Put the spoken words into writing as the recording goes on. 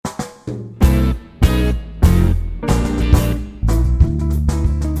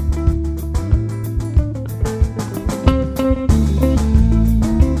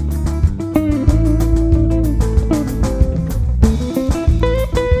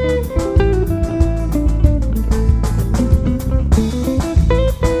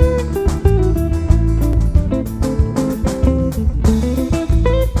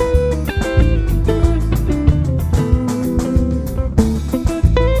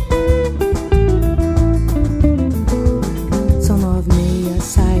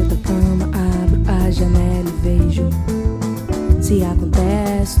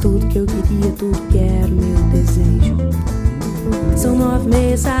tudo que eu queria, tudo que era meu desejo. São 9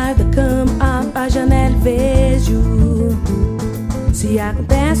 meia, saio da cama, abro a janela e vejo. Se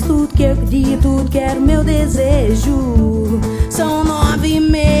acontece tudo que eu queria, tudo que era meu desejo. São 9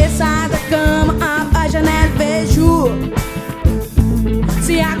 meia, saio da cama, abro a janela e vejo.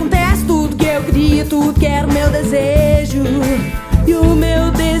 Se acontece tudo que eu queria, tudo que era meu desejo. E o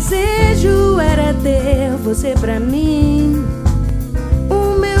meu desejo era ter você pra mim.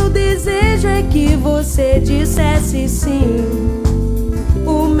 O meu desejo é que você dissesse sim.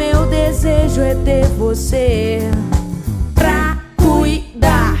 O meu desejo é ter você pra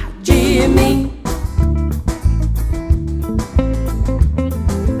cuidar de mim.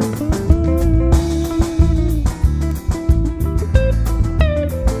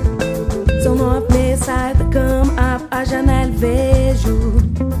 São 9 meia, saio da cama, abro a janela e vejo.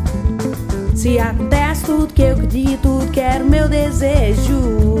 Se acontece tudo que eu queria, tudo que era o meu desejo.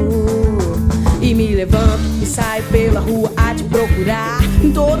 E me levanto e saio pela rua a te procurar.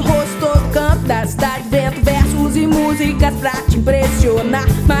 Em todo rosto, todo canto da cidade, vento, versos e músicas pra te impressionar.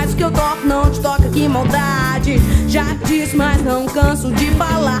 Mas o que eu toco não te toca, que maldade. Já disse, mas não canso de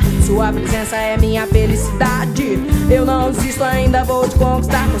falar. Sua presença é minha felicidade. Eu não desisto, ainda vou te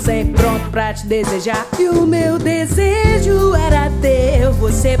conquistar. Tô sempre pronto pra te desejar. E o meu desejo era ter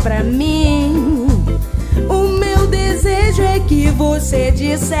você pra mim. O meu desejo é que você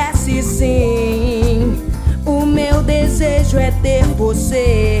dissesse sim. O meu desejo é ter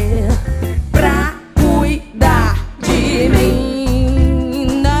você pra cuidar de mim.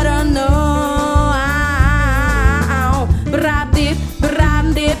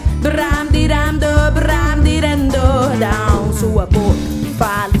 Sua boca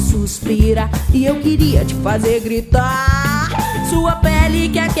fala e suspira, e eu queria te fazer gritar. Sua pele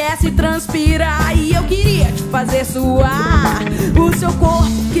que aquece e transpira, e eu queria te fazer suar. O seu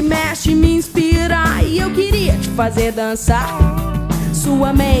corpo que mexe e me inspira, e eu queria te fazer dançar.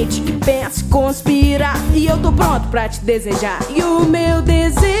 Sua mente que pensa e conspira, e eu tô pronto pra te desejar. E o meu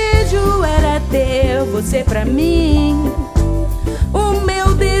desejo era ter você pra mim. O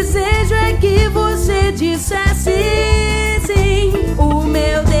meu desejo é que você dissesse sim. O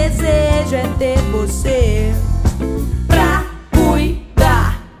meu desejo é ter você